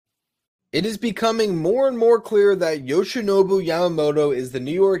It is becoming more and more clear that Yoshinobu Yamamoto is the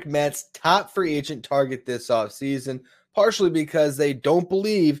New York Mets' top free agent target this offseason, partially because they don't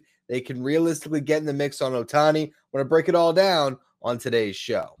believe they can realistically get in the mix on Ohtani. I'm going to break it all down on today's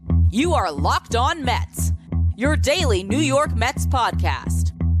show. You are Locked On Mets, your daily New York Mets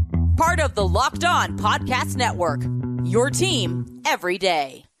podcast. Part of the Locked On Podcast Network, your team every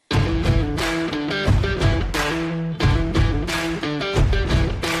day.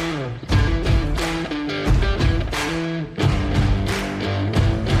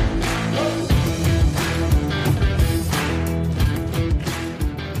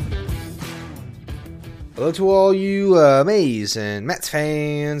 Hello to all you amazing Mets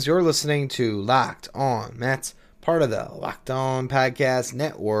fans. You're listening to Locked On Mets, part of the Locked On Podcast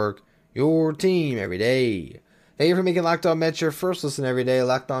Network, your team every day. Thank you for making Locked On Mets your first listen every day.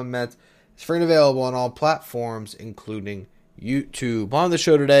 Locked On Mets is free and available on all platforms, including YouTube. On the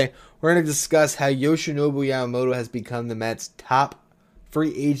show today, we're going to discuss how Yoshinobu Yamamoto has become the Mets' top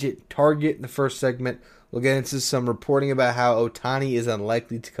free agent target in the first segment. We'll get into some reporting about how Ohtani is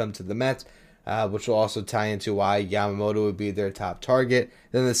unlikely to come to the Mets, which will also tie into why Yamamoto would be their top target.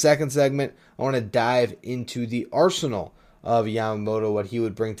 Then in the second segment, I want to dive into the arsenal of Yamamoto, what he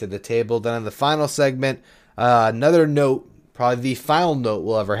would bring to the table. Then in the final segment, another note, probably the final note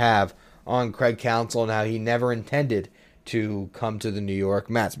we'll ever have on Craig Counsell and how he never intended to come to the New York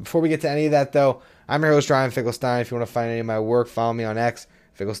Mets. Before we get to any of that, though, I'm your host, Ryan Finkelstein. If you want to find any of my work, follow me on X,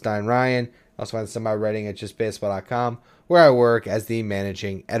 Finkelstein Ryan. Also find some of my writing at justbaseball.com, where I work as the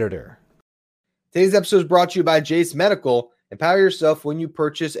managing editor. Today's episode is brought to you by Jace Medical. Empower yourself when you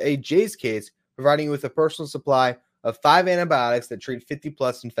purchase a Jace case, providing you with a personal supply of 5 antibiotics that treat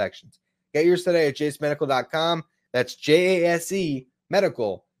 50-plus infections. Get yours today at jacemedical.com. That's JASE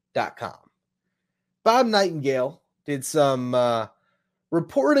medical.com. Bob Nightingale did some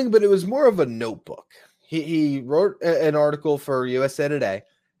reporting, but it was more of a notebook. He wrote an article for USA Today,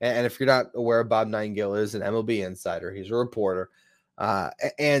 and if you're not aware, Bob Nightingale is an MLB insider. He's a reporter,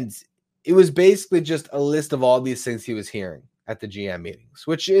 and it was basically just a list of all these things he was hearing at the GM meetings,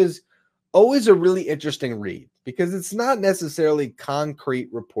 which is always a really interesting read because it's not necessarily concrete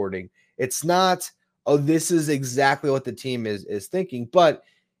reporting. It's not, oh, this is exactly what the team is thinking, but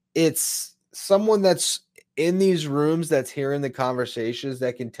it's someone that's in these rooms that's hearing the conversations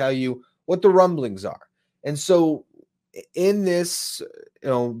that can tell you what the rumblings are. And so in this,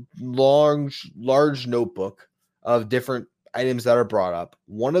 large notebook of different items that are brought up,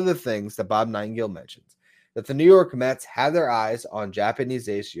 one of the things that Bob Nightingale mentions, that the New York Mets have their eyes on Japanese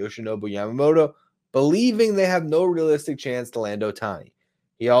ace Yoshinobu Yamamoto, believing they have no realistic chance to land Ohtani.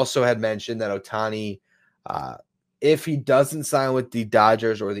 He also had mentioned that Ohtani, if he doesn't sign with the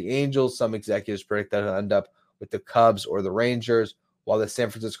Dodgers or the Angels, some executives predict that he'll end up with the Cubs or the Rangers, while the San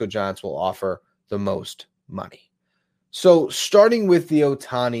Francisco Giants will offer the most money. So starting with the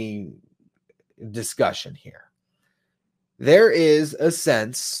Ohtani discussion here, there is a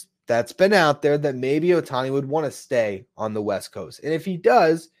sense that's been out there that maybe Ohtani would want to stay on the West Coast. And if he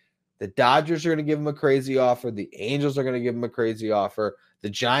does, the Dodgers are going to give him a crazy offer. The Angels are going to give him a crazy offer. The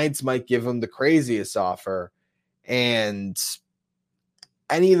Giants might give him the craziest offer. And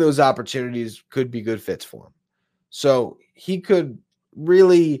any of those opportunities could be good fits for him. So he could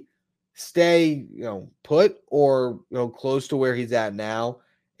really stay, put or, close to where he's at now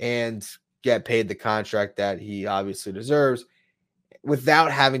and get paid the contract that he obviously deserves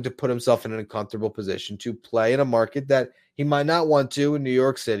without having to put himself in an uncomfortable position to play in a market that he might not want to in New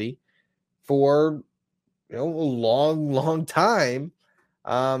York City for, a long time,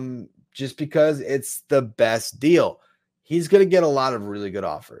 just because it's the best deal. He's going to get a lot of really good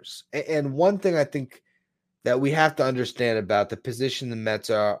offers. And one thing I think that we have to understand about the position the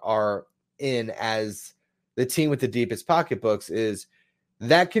Mets are in as the team with the deepest pocketbooks is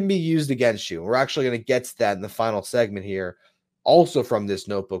that can be used against you. We're actually going to get to that in the final segment here, also from this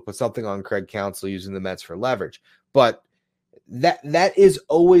notebook, with something on Craig Counsell using the Mets for leverage. But that is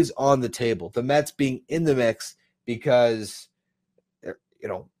always on the table. The Mets being in the mix because,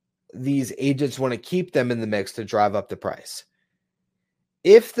 these agents want to keep them in the mix to drive up the price.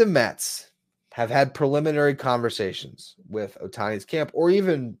 If the Mets have had preliminary conversations with Ohtani's camp, or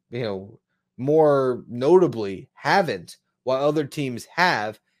even, more notably haven't, while other teams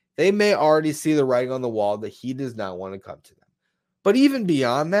have, they may already see the writing on the wall that he does not want to come to them. But even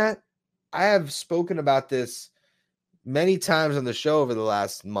beyond that, I have spoken about this many times on the show over the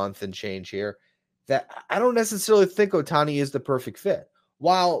last month and change here, that I don't necessarily think Ohtani is the perfect fit.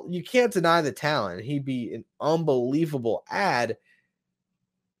 While you can't deny the talent, he'd be an unbelievable ad,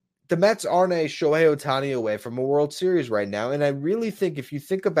 the Mets aren't a Shohei Ohtani away from a World Series right now. And I really think if you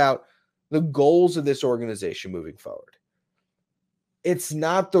think about the goals of this organization moving forward. It's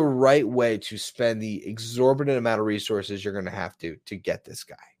not the right way to spend the exorbitant amount of resources you're going to have to get this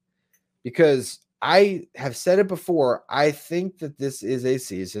guy. Because I have said it before, I think that this is a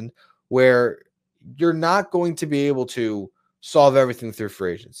season where you're not going to be able to solve everything through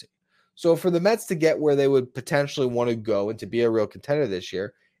free agency. So for the Mets to get where they would potentially want to go and to be a real contender this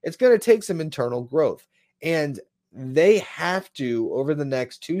year, it's going to take some internal growth. And they have to, over the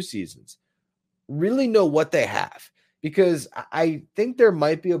next 2 seasons, really know what they have. Because I think there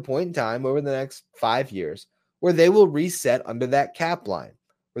might be a point in time over the next 5 years where they will reset under that cap line,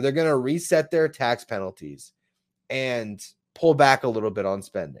 where they're going to reset their tax penalties and pull back a little bit on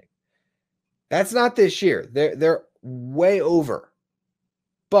spending. That's not this year. They're way over.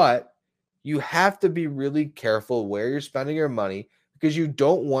 But you have to be really careful where you're spending your money, because you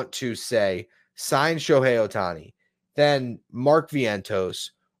don't want to say, sign Shohei Ohtani, then Mark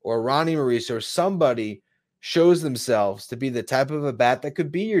Vientos or Ronnie Maurice or somebody shows themselves to be the type of a bat that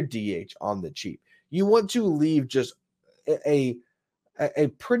could be your DH on the cheap. You want to leave just a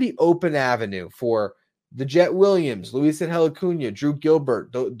pretty open avenue for the Jet Williams, Luis Angel Acuna, Drew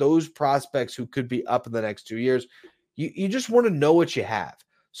Gilbert, those prospects who could be up in the next 2 years. You just want to know what you have.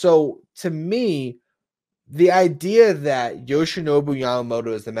 So to me, the idea that Yoshinobu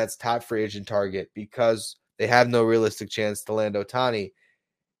Yamamoto is the Mets' top free agent target because they have no realistic chance to land Ohtani,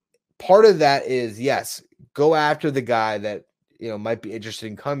 part of that is, yes, go after the guy that might be interested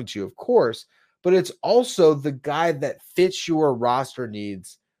in coming to you, of course, but it's also the guy that fits your roster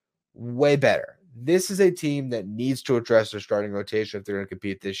needs way better. This is a team that needs to address their starting rotation if they're going to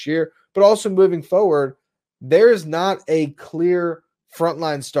compete this year, but also moving forward, there is not a clear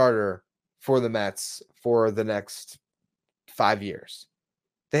frontline starter for the Mets for the next 5 years.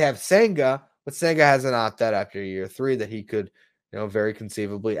 They have Senga, but Senga has an opt-out after year 3 that he could very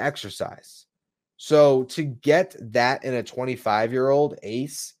conceivably exercise. So to get that in a 25-year-old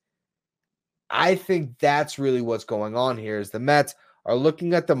ace, I think that's really what's going on here is the Mets are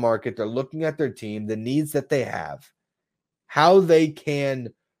looking at the market, they're looking at their team, the needs that they have, how they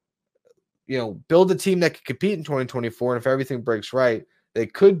can build a team that can compete in 2024, and if everything breaks right, they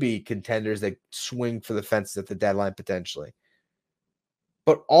could be contenders that swing for the fences at the deadline potentially.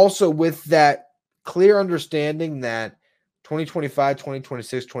 But also with that clear understanding that 2025,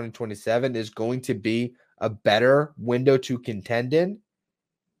 2026, 2027 is going to be a better window to contend in,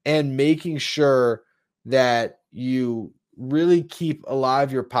 and making sure that you really keep a lot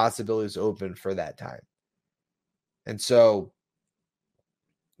of your possibilities open for that time. And so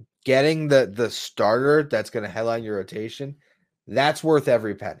getting the starter that's going to headline your rotation, that's worth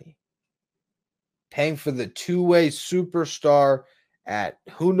every penny. Paying for the two-way superstar at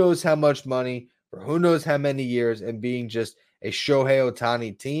who knows how much money for who knows how many years and being just a Shohei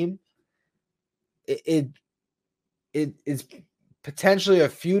Ohtani team, it is potentially a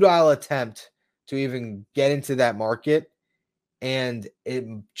futile attempt to even get into that market, and it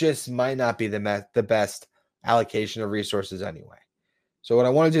just might not be the best allocation of resources anyway. So what I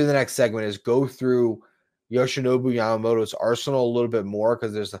want to do in the next segment is go through Yoshinobu Yamamoto's arsenal a little bit more,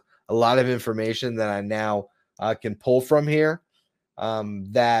 because there's a lot of information that I now can pull from here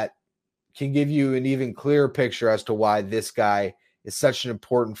that can give you an even clearer picture as to why this guy is such an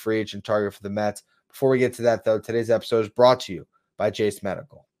important free agent target for the Mets. Before we get to that, though, today's episode is brought to you by Jace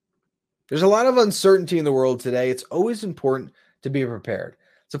Medical. There's a lot of uncertainty in the world today. It's always important to be prepared.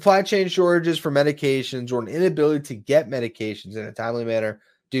 Supply chain shortages for medications or an inability to get medications in a timely manner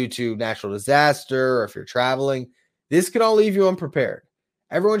due to natural disaster or if you're traveling, this can all leave you unprepared.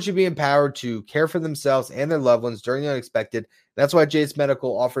 Everyone should be empowered to care for themselves and their loved ones during the unexpected. That's why Jace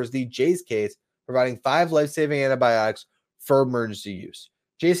Medical offers the Jace case, providing 5 life-saving antibiotics for emergency use.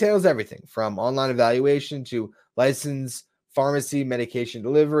 Jace handles everything from online evaluation to licensed pharmacy, medication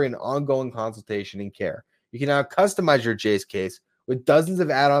delivery, and ongoing consultation and care. You can now customize your Jace case with dozens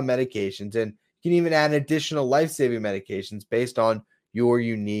of add-on medications, and you can even add additional life-saving medications based on your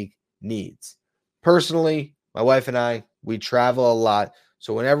unique needs. Personally, my wife and I, we travel a lot,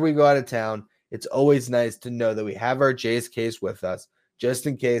 so whenever we go out of town, it's always nice to know that we have our Jace case with us, just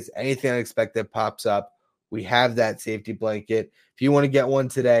in case anything unexpected pops up. We have that safety blanket. If you want to get one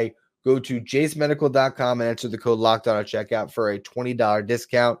today, go to jacemedical.com and enter the code LOCKEDON at checkout for a $20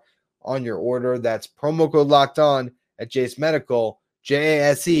 discount on your order. That's promo code LOCKEDON at Jace Medical,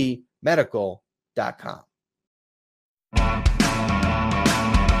 JASE medical.com.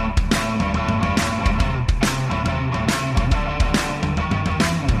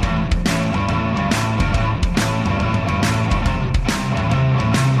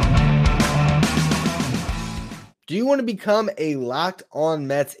 Do you want to become a Locked On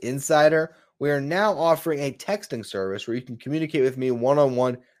Mets insider, we are now offering a texting service where you can communicate with me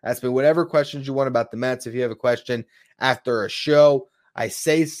one-on-one, ask me whatever questions you want about the Mets. If you have a question after a show, I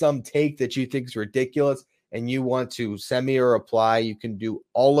say some take that you think is ridiculous, and you want to send me a reply, you can do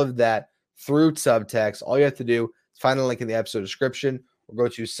all of that through subtext. All you have to do is find the link in the episode description or go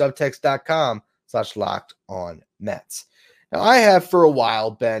to subtext.com/lockedonmets. Now, I have for a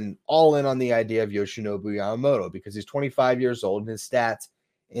while been all in on the idea of Yoshinobu Yamamoto because he's 25 years old and his stats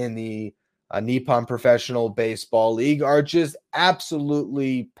in the Nippon Professional Baseball League are just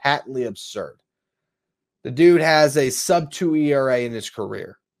absolutely patently absurd. The dude has a sub-2 ERA in his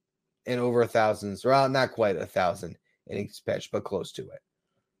career in over 1,000, well, not quite 1,000 innings pitched, but close to it.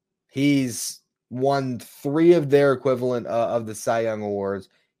 He's won 3 of their equivalent of the Cy Young Awards.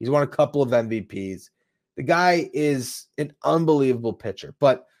 He's won a couple of MVPs. The guy is an unbelievable pitcher.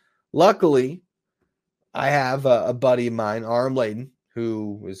 But luckily, I have a buddy of mine, Aram Layden,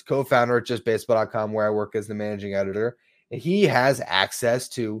 who is co-founder at JustBaseball.com, where I work as the managing editor. And he has access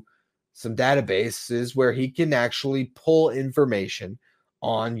to some databases where he can actually pull information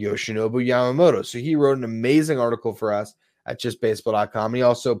on Yoshinobu Yamamoto. So he wrote an amazing article for us at JustBaseball.com. He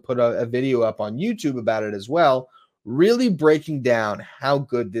also put a video up on YouTube about it as well, really breaking down how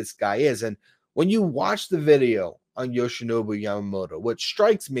good this guy is. And when you watch the video on Yoshinobu Yamamoto, what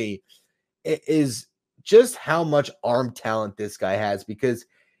strikes me is just how much arm talent this guy has, because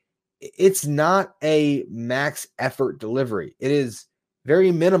it's not a max effort delivery. It is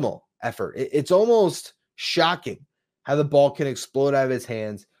very minimal effort. It's almost shocking how the ball can explode out of his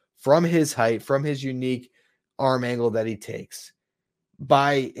hands from his height, from his unique arm angle that he takes.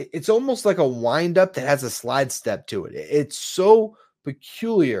 It's almost like a windup that has a slide step to it. It's so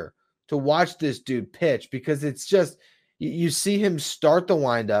peculiar to watch this dude pitch because it's just, you see him start the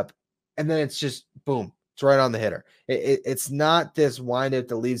windup and then it's just boom, it's right on the hitter. It's not this windup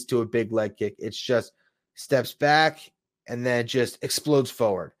that leads to a big leg kick. It's just steps back and then just explodes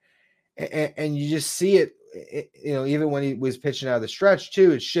forward. And you just see it, even when he was pitching out of the stretch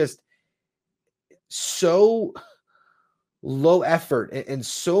too, it's just so low effort and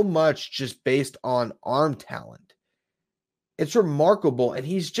so much just based on arm talent. It's remarkable. And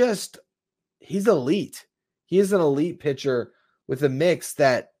he's elite. He is an elite pitcher with a mix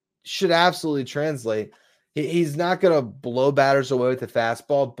that should absolutely translate. He's not going to blow batters away with the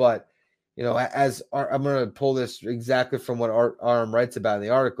fastball, but I'm going to pull this exactly from what Aram writes about in the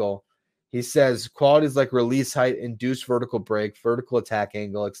article. He says qualities like release height, induced vertical break, vertical attack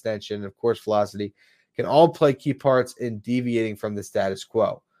angle, extension, and of course velocity can all play key parts in deviating from the status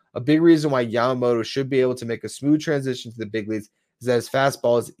quo. A big reason why Yamamoto should be able to make a smooth transition to the big leagues is that his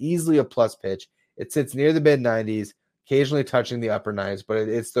fastball is easily a plus pitch. It sits near the mid-90s, occasionally touching the upper 90s, but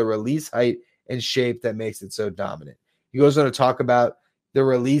it's the release height and shape that makes it so dominant. He goes on to talk about the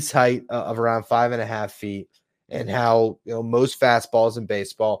release height of around 5.5 feet and how most fastballs in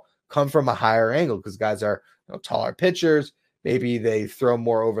baseball come from a higher angle because guys are taller pitchers. Maybe they throw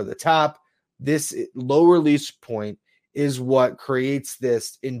more over the top. This low release point is what creates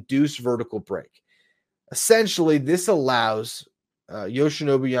this induced vertical break. Essentially, this allows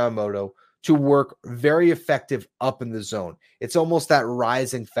Yoshinobu Yamamoto to work very effective up in the zone. It's almost that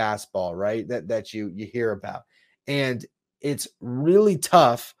rising fastball, right? That you hear about. And it's really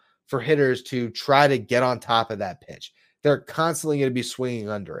tough for hitters to try to get on top of that pitch. They're constantly going to be swinging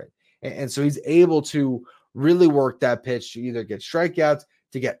under it. And so he's able to really work that pitch to either get strikeouts,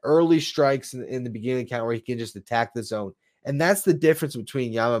 to get early strikes in the beginning count where he can just attack the zone. And that's the difference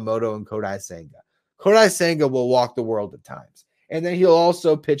between Yamamoto and Kodai Senga. Kodai Senga will walk the world at times. And then he'll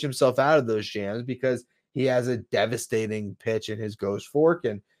also pitch himself out of those jams because he has a devastating pitch in his ghost fork.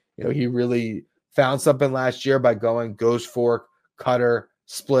 And, he really found something last year by going ghost fork, cutter,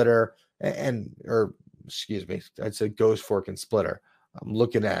 splitter, I'd say ghost fork and splitter. I'm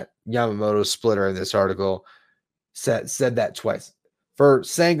looking at Yamamoto's splitter in this article, said that twice. For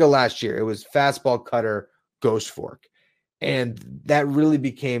Senga last year, it was fastball, cutter, ghost fork. And that really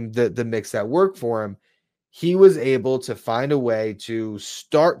became the mix that worked for him. He was able to find a way to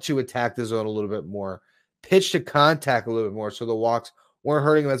start to attack the zone a little bit more, pitch to contact a little bit more so the walks weren't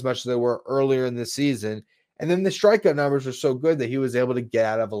hurting him as much as they were earlier in the season. And then the strikeout numbers were so good that he was able to get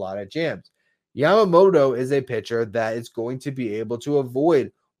out of a lot of jams. Yamamoto is a pitcher that is going to be able to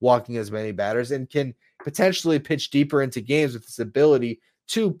avoid walking as many batters and can potentially pitch deeper into games with this ability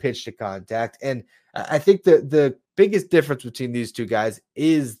to pitch to contact. And I think the biggest difference between these two guys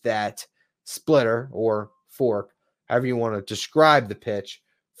is that splitter or fork, however you want to describe the pitch.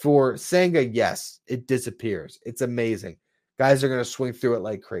 For Senga, yes, it disappears. It's amazing. Guys are going to swing through it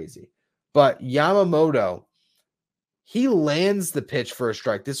like crazy. But Yamamoto, he lands the pitch for a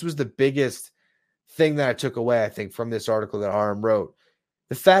strike. This was the biggest thing that I took away, I think, from this article that RM wrote.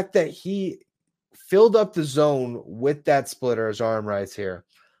 The fact that he filled up the zone with that splitter, as RM writes here,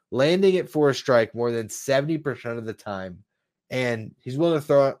 landing it for a strike more than 70% of the time, and he's willing to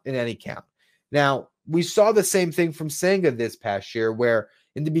throw it in any count. Now, we saw the same thing from Senga this past year, where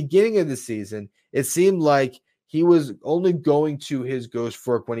in the beginning of the season, it seemed like he was only going to his ghost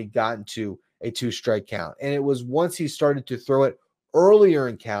fork when he got into a 2-strike count. And it was once he started to throw it earlier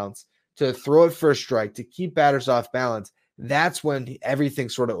in counts, to throw it for a strike, to keep batters off balance, that's when everything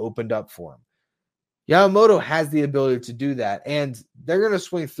sort of opened up for him. Yamamoto has the ability to do that, and they're going to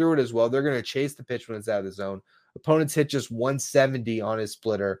swing through it as well. They're going to chase the pitch when it's out of the zone. Opponents hit just 170 on his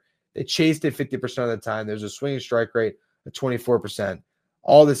splitter. They chased it 50% of the time. There's a swinging strike rate of 24%.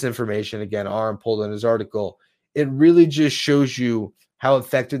 All this information, again, Aaron pulled in his article. It really just shows you how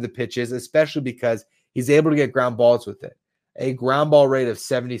effective the pitch is, especially because he's able to get ground balls with it. A ground ball rate of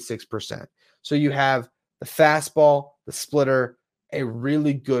 76%. So you have the fastball, the splitter, a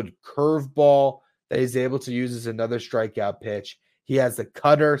really good curveball that he's able to use as another strikeout pitch. He has the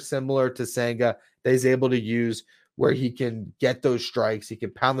cutter similar to Senga that he's able to use where he can get those strikes. He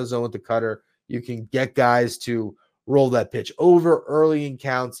can pound the zone with the cutter. You can get guys to roll that pitch over early in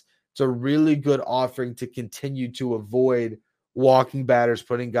counts. It's a really good offering to continue to avoid walking batters,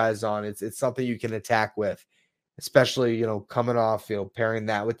 putting guys on. It's something you can attack with, especially, coming off, pairing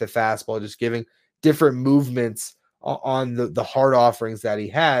that with the fastball, just giving different movements on the hard offerings that he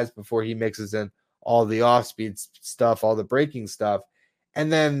has before he mixes in all the off-speed stuff, all the breaking stuff.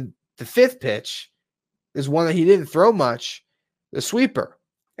 And then the fifth pitch is one that he didn't throw much, the sweeper.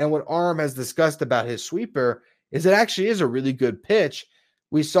 And what Arm has discussed about his sweeper is it actually is a really good pitch.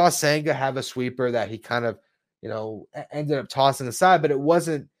 We saw Senga have a sweeper that he kind of, ended up tossing aside, but it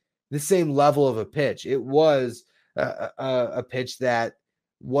wasn't the same level of a pitch. It was a pitch that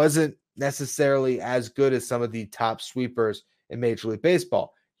wasn't necessarily as good as some of the top sweepers in Major League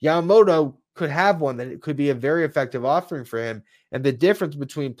Baseball. Yamamoto could have one that it could be a very effective offering for him. And the difference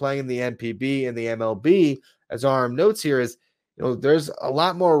between playing in the NPB and the MLB, as RM notes here, is there's a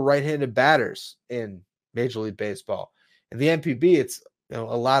lot more right-handed batters in Major League Baseball. In the NPB, it's a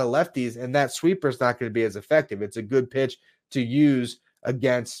lot of lefties, and that sweeper is not going to be as effective. It's a good pitch to use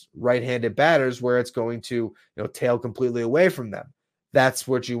against right-handed batters where it's going to tail completely away from them. That's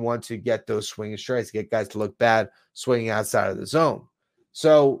what you want to get those swinging strikes, get guys to look bad swinging outside of the zone.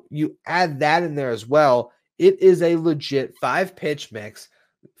 So you add that in there as well. It is a legit 5-pitch mix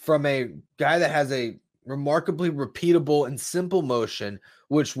from a guy that has a remarkably repeatable and simple motion,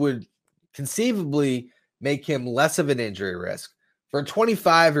 which would conceivably make him less of an injury risk. For a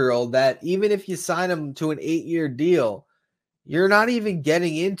 25-year-old that even if you sign him to an 8-year deal, you're not even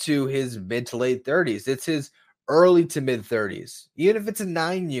getting into his mid to late 30s. It's his early to mid 30s, even if it's a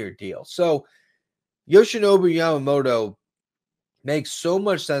 9-year deal. So Yoshinobu Yamamoto makes so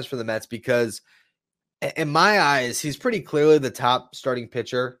much sense for the Mets because in my eyes, he's pretty clearly the top starting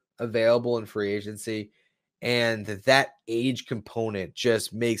pitcher available in free agency. And that age component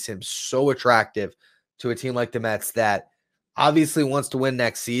just makes him so attractive to a team like the Mets that obviously wants to win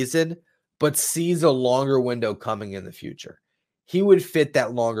next season, but sees a longer window coming in the future. He would fit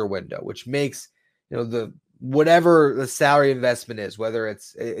that longer window, which makes, the whatever the salary investment is, whether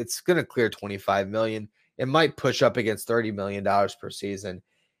it's going to clear $25 million, it might push up against $30 million per season.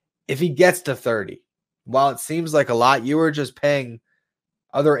 If he gets to 30, while it seems like a lot, you were just paying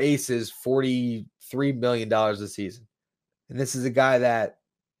other aces $43 million a season. And this is a guy that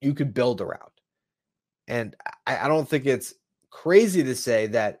you could build around. And I don't think it's crazy to say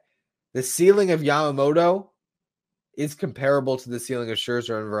that the ceiling of Yamamoto is comparable to the ceiling of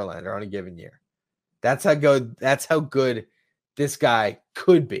Scherzer and Verlander on a given year. That's how good this guy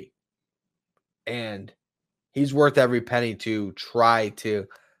could be. And he's worth every penny to try to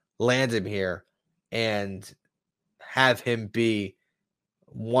land him here and have him be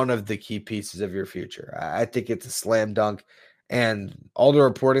one of the key pieces of your future. I think it's a slam dunk. And all the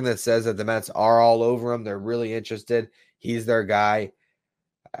reporting that says that the Mets are all over him, they're really interested, he's their guy,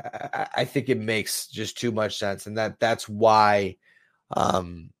 I think it makes just too much sense. And that's why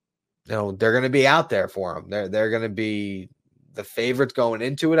they're going to be out there for him. They're going to be the favorites going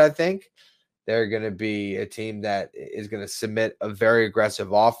into it, I think. They're going to be a team that is going to submit a very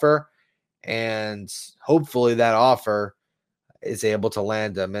aggressive offer, and hopefully that offer is able to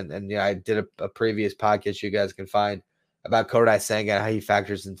land them. And I did a previous podcast you guys can find about Kodai Senga and how he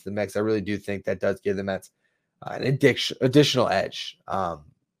factors into the mix. I really do think that does give the Mets an additional edge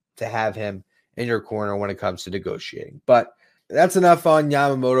to have him in your corner when it comes to negotiating. But that's enough on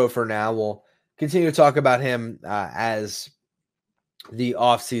Yamamoto for now. We'll continue to talk about him as the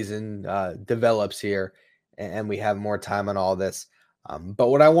offseason develops here and we have more time on all this. But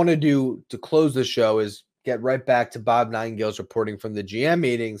what I want to do to close the show is get right back to Bob Nightingale's reporting from the GM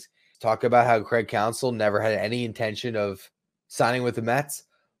meetings, talk about how Craig Counsell never had any intention of signing with the Mets.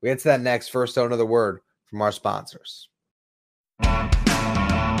 We get to that next. First, another word from our sponsors.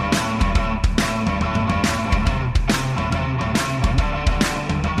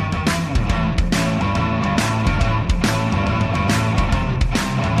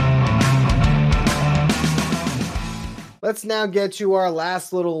 Let's now get to our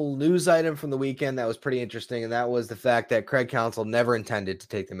last little news item from the weekend that was pretty interesting, and that was the fact that Craig Counsell never intended to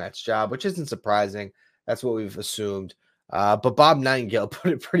take the Mets job, which isn't surprising. That's what we've assumed. But Bob Nightingale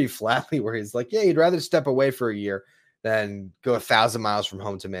put it pretty flatly where he's like, yeah, he'd rather step away for a year than go 1,000 miles from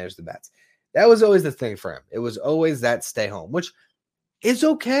home to manage the Mets. That was always the thing for him. It was always that stay home, which is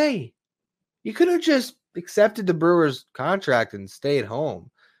okay. You could have just accepted the Brewers' contract and stayed home.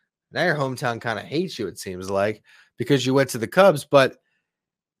 Now your hometown kind of hates you, it seems like, because you went to the Cubs, but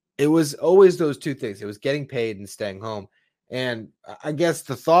it was always those two things. It was getting paid and staying home. And I guess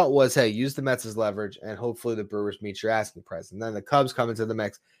the thought was, hey, use the Mets as leverage and hopefully the Brewers meet your asking price. And then the Cubs come into the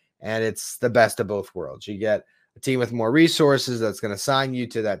mix and it's the best of both worlds. You get a team with more resources that's going to sign you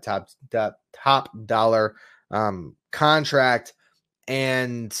to that top dollar contract.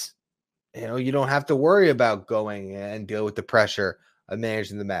 And, you know, you don't have to worry about going and deal with the pressure of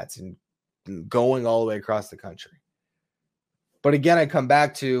managing the Mets and going all the way across the country. But again, I come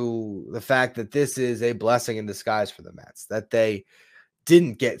back to the fact that this is a blessing in disguise for the Mets, that they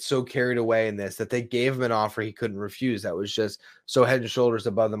didn't get so carried away in this, that they gave him an offer he couldn't refuse. That was just so head and shoulders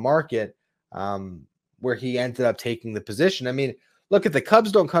above the market, where he ended up taking the position. I mean, look, if the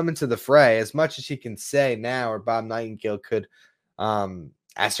Cubs don't come into the fray, as much as he can say now, or Bob Nightingale could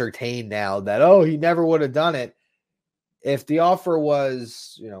ascertain now that, oh, he never would have done it. If the offer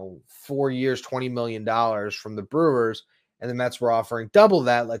was, 4 years, $20 million from the Brewers, and the Mets were offering double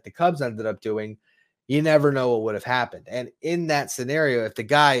that, like the Cubs ended up doing, you never know what would have happened. And in that scenario, if the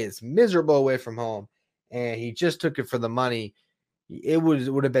guy is miserable away from home and he just took it for the money, it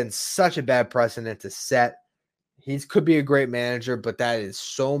would have been such a bad precedent to set. He could be a great manager, but that is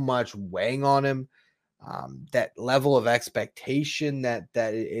so much weighing on him. That level of expectation that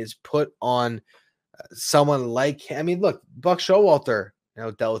is put on someone like, I mean, look, Buck Showalter,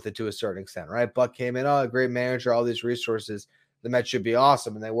 dealt with it to a certain extent, right? Buck came in, a great manager, all these resources. The Mets should be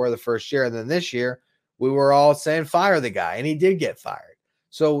awesome. And they were the first year. And then this year, we were all saying, fire the guy. And he did get fired.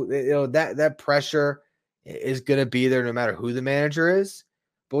 So, that pressure is going to be there no matter who the manager is.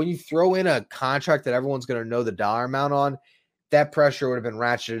 But when you throw in a contract that everyone's going to know the dollar amount on, that pressure would have been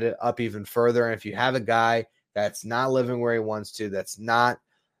ratcheted up even further. And if you have a guy that's not living where he wants to, that's not,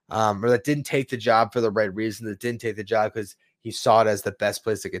 or that didn't take the job for the right reason, that didn't take the job because he saw it as the best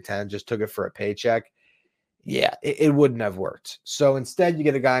place to contend, just took it for a paycheck. Yeah, it wouldn't have worked. So instead, you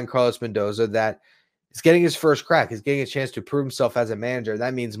get a guy in Carlos Mendoza that is getting his first crack. He's getting a chance to prove himself as a manager.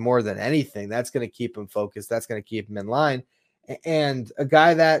 That means more than anything. That's going to keep him focused. That's going to keep him in line. And a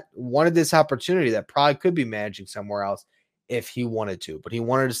guy that wanted this opportunity that probably could be managing somewhere else if he wanted to. But he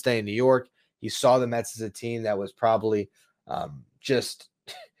wanted to stay in New York. He saw the Mets as a team that was probably just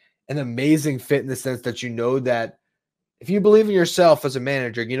an amazing fit in the sense that that if you believe in yourself as a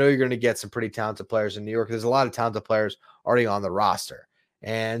manager, you're going to get some pretty talented players in New York. There's a lot of talented players already on the roster.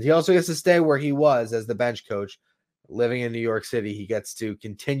 And he also gets to stay where he was as the bench coach, living in New York City. He gets to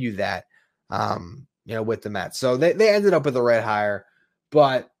continue that, with the Mets. So they ended up with the right hire,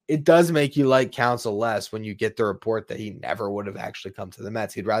 but it does make you like Counsell less when you get the report that he never would have actually come to the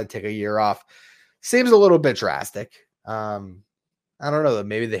Mets. He'd rather take a year off. Seems a little bit drastic. I don't know.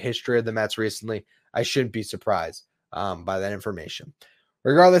 Maybe the history of the Mets recently, I shouldn't be surprised by that information.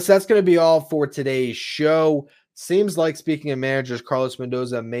 Regardless, that's going to be all for today's show. Seems like, speaking of managers, Carlos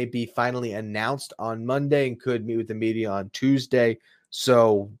Mendoza may be finally announced on Monday and could meet with the media on Tuesday.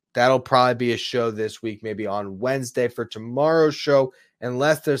 So that'll probably be a show this week, maybe on Wednesday for tomorrow's show,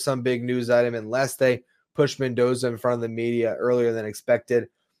 unless there's some big news item, unless they push Mendoza in front of the media earlier than expected.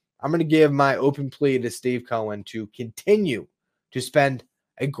 I'm going to give my open plea to Steve Cohen to continue to spend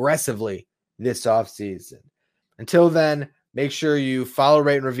aggressively this offseason. Until then, make sure you follow,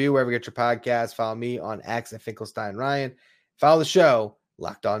 rate, and review wherever you get your podcast. Follow me on X at Finkelstein Ryan. Follow the show,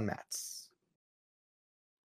 Locked On Mets.